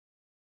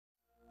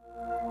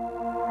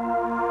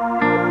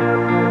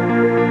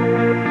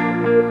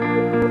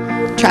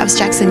Travis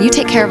Jackson, you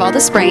take care of all the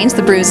sprains,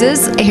 the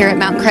bruises here at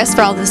Mountain Crest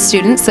for all the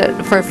students,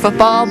 for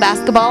football,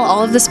 basketball,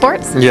 all of the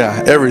sports?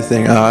 Yeah,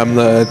 everything. I'm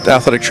the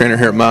athletic trainer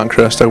here at Mountain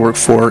Crest. I work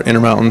for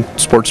Intermountain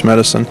Sports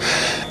Medicine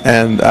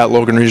and at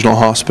Logan Regional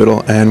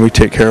Hospital, and we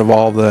take care of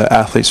all the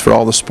athletes for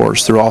all the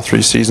sports through all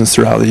 3 seasons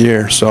throughout the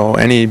year. So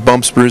any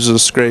bumps,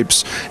 bruises,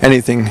 scrapes,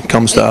 anything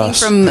comes to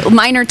us. From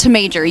minor to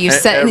major, you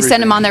send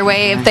them on their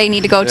way if they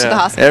need to go to the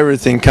hospital?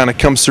 Everything kind of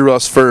comes through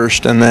us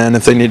first, and then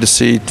if they need to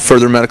see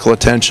further medical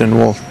attention,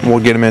 we'll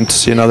get them in to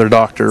see another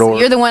doctor. So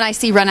you're the one I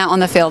see run out on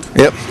the field?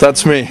 Yep,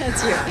 that's me.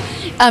 That's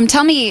you.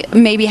 Tell me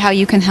maybe how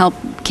you can help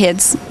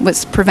kids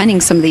with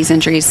preventing some of these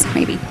injuries,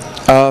 maybe.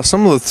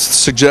 Some of the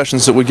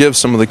suggestions that we give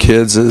some of the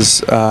kids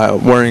is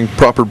wearing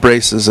proper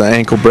braces,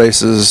 ankle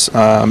braces,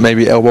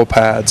 maybe elbow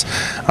pads,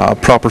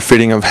 proper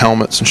fitting of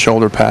helmets and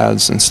shoulder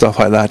pads and stuff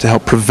like that to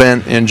help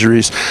prevent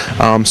injuries.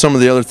 Some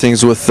of the other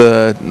things with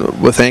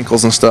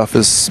ankles and stuff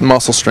is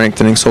muscle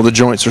strengthening, so the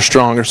joints are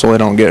stronger so they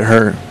don't get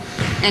hurt.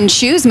 And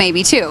shoes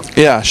maybe too.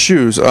 Yeah,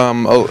 shoes.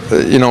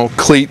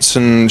 Cleats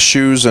and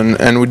shoes,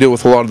 and we deal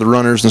with a lot of the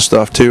runners and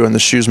stuff too, and the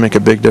shoes make a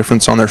big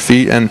difference on their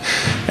feet, and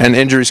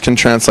injuries can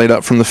translate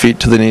up from the feet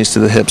to the knees to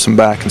the hips and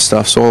back and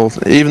stuff, so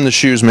even the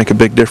shoes make a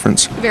big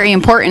difference. Very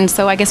important,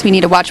 so I guess we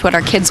need to watch what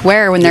our kids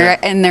wear when they're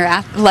in their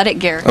athletic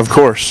gear. Of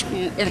course.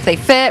 If they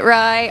fit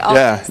right.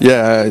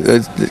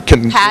 It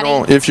can,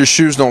 if your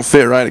shoes don't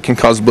fit right, it can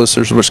cause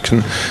blisters, which can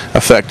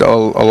affect a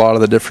lot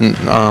of the different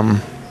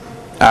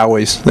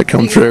always that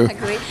come through.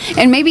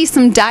 And maybe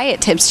some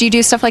diet tips. Do you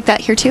do stuff like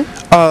that here too?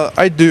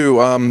 I do.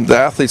 The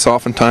athletes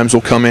oftentimes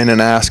will come in and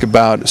ask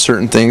about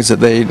certain things that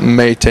they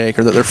may take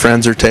or that their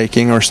friends are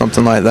taking or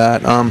something like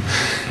that.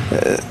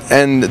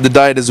 And the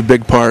diet is a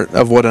big part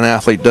of what an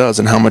athlete does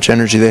and how much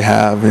energy they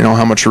have,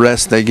 how much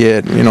rest they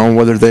get,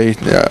 whether they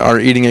are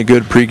eating a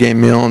good pregame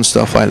meal and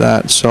stuff like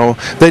that. So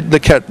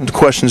the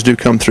questions do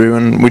come through,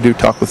 and we do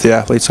talk with the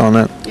athletes on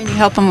that. And you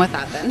help them with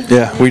that then?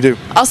 Yeah, we do.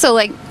 Also,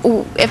 like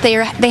if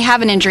they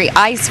have an injury,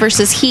 ice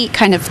versus heat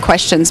kind of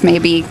questions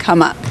maybe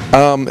come up.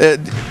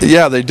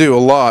 Yeah, they do a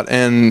lot,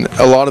 and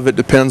a lot of it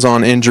depends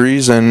on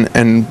injuries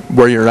and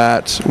where you're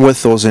at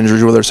with those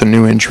injuries, whether it's a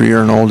new injury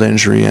or an old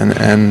injury,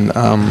 and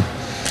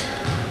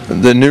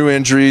the new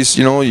injuries,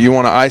 you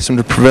want to ice them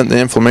to prevent the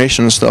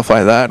inflammation and stuff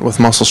like that. With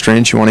muscle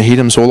strains, you want to heat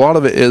them, so a lot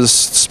of it is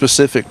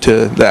specific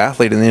to the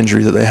athlete and the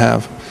injury that they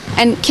have.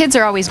 And kids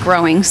are always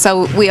growing,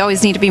 so we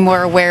always need to be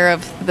more aware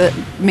of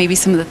maybe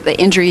some of the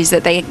injuries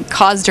that they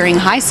cause during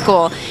high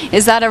school.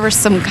 Is that ever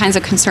some kinds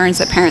of concerns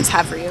that parents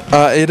have for you?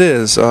 It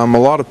is. A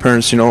lot of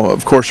parents,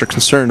 of course, are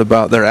concerned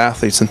about their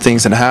athletes and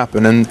things that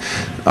happen,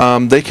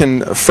 and they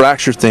can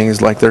fracture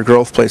things like their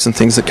growth plates and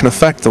things that can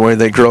affect the way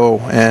they grow.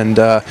 And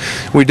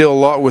we deal a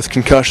lot with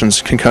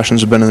concussions. Concussions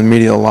have been in the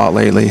media a lot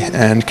lately,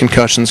 and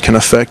concussions can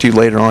affect you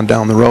later on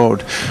down the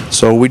road.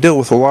 So we deal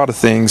with a lot of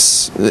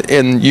things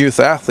in youth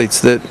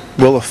athletes that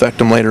will affect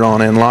them later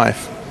on in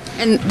life.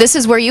 And this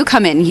is where you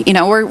come in.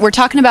 We're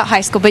talking about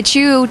high school, but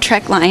you,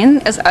 Trek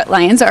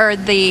Lions, are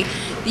the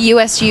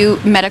USU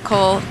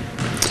medical.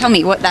 Tell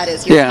me what that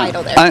is, your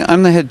title there.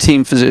 I'm the head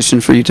team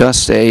physician for Utah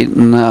State,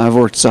 and I've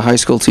worked as a high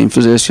school team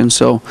physician,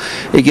 so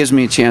it gives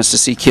me a chance to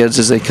see kids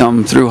as they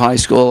come through high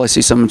school. I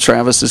see some of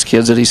Travis's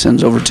kids that he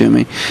sends over to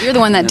me. You're the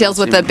one that deals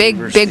with the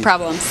big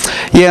problems.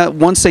 Yeah,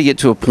 once they get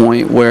to a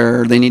point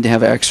where they need to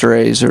have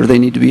x-rays or they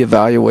need to be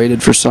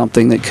evaluated for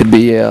something that could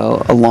be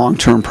a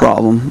long-term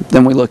problem,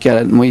 then we look at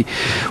it and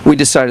we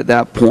decide at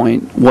that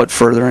point what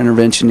further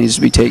intervention needs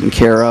to be taken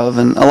care of.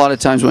 And a lot of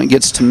times when it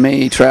gets to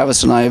me,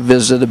 Travis and I have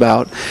visited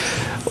about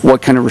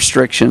what kind of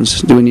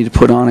restrictions do we need to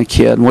put on a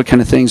kid, and what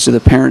kind of things do the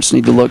parents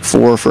need to look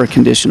for a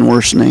condition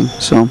worsening.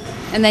 So.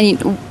 And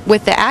then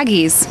with the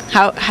Aggies,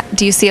 how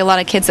do you see a lot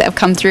of kids that have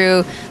come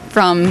through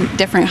from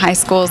different high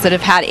schools that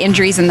have had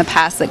injuries in the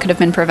past that could have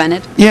been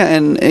prevented? Yeah,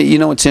 and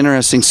it's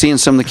interesting seeing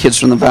some of the kids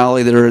from the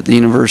Valley that are at the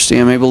university.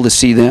 I'm able to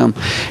see them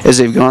as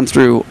they've gone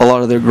through a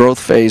lot of their growth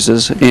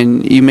phases,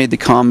 and you made the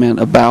comment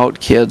about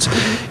kids,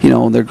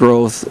 their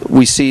growth.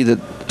 We see that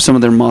some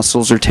of their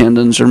muscles or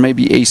tendons are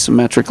maybe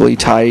asymmetrically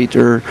tight,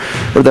 or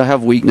they'll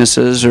have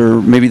weaknesses,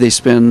 or maybe they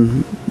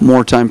spend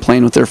more time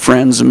playing with their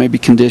friends and maybe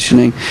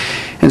conditioning.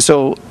 And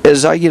so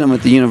as I get them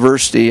at the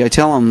university, I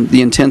tell them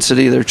the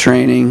intensity of their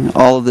training,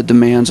 all of the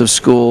demands of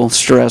school,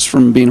 stress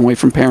from being away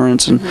from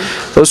parents, and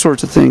those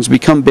sorts of things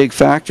become big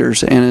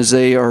factors. And as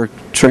they are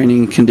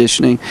training and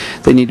conditioning,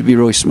 they need to be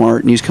really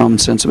smart and use common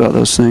sense about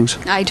those things.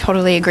 I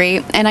totally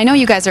agree. And I know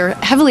you guys are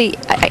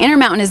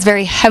Intermountain is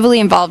very heavily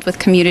involved with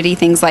community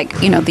things like,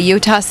 the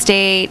Utah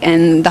State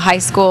and the high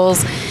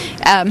schools.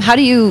 How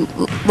do you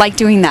like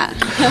doing that?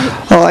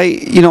 Well,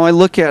 I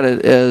look at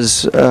it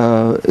as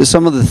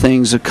some of the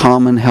things, the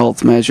common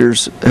health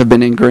measures have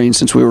been ingrained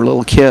since we were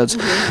little kids.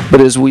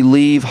 But as we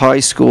leave high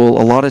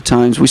school, a lot of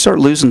times we start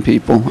losing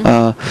people.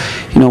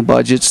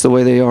 Budgets the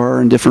way they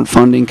are and different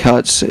funding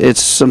cuts,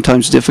 it's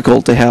sometimes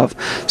difficult to have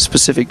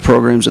specific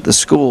programs at the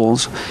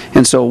schools.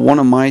 And so one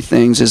of my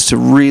things is to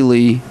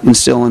really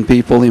instill in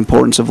people the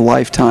importance of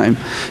lifetime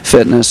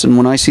fitness. And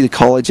when I see the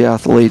college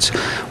athletes,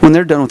 when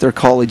they're done with their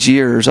college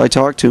years, I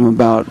talk to them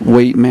about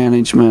weight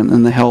management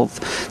and the health,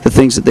 the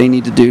things that they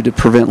need to do to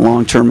prevent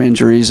long-term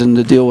injuries and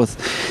to deal with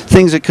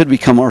things that could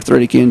become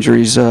arthritic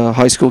injuries.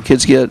 High school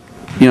kids get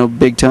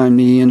big time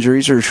knee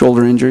injuries or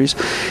shoulder injuries,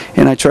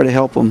 and I try to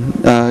help them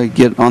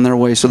get on their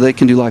way so they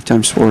can do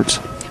lifetime sports.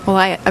 Well,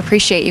 I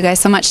appreciate you guys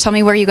so much. Tell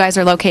me where you guys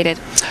are located.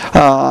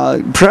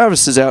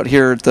 Travis is out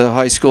here at the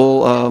high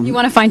school. You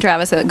want to find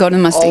Travis, go to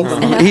the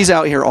Mustang. He's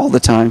out here all the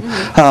time.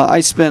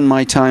 I spend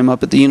my time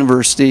up at the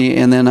university,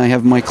 and then I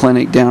have my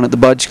clinic down at the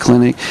Budge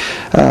Clinic.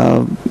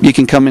 You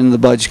can come into the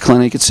Budge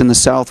Clinic. It's in the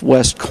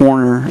southwest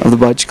corner of the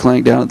Budge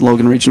Clinic down at the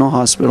Logan Regional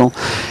Hospital.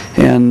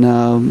 And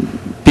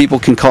people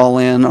can call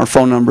in. Our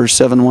phone number is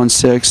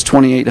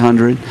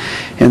 716-2800,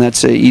 and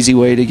that's an easy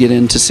way to get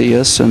in to see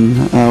us, and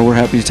we're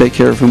happy to take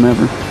care of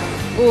whomever.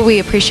 Well, we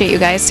appreciate you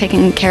guys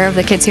taking care of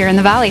the kids here in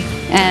the Valley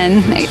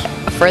and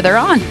further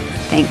on.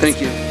 Thanks. Thank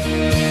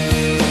you.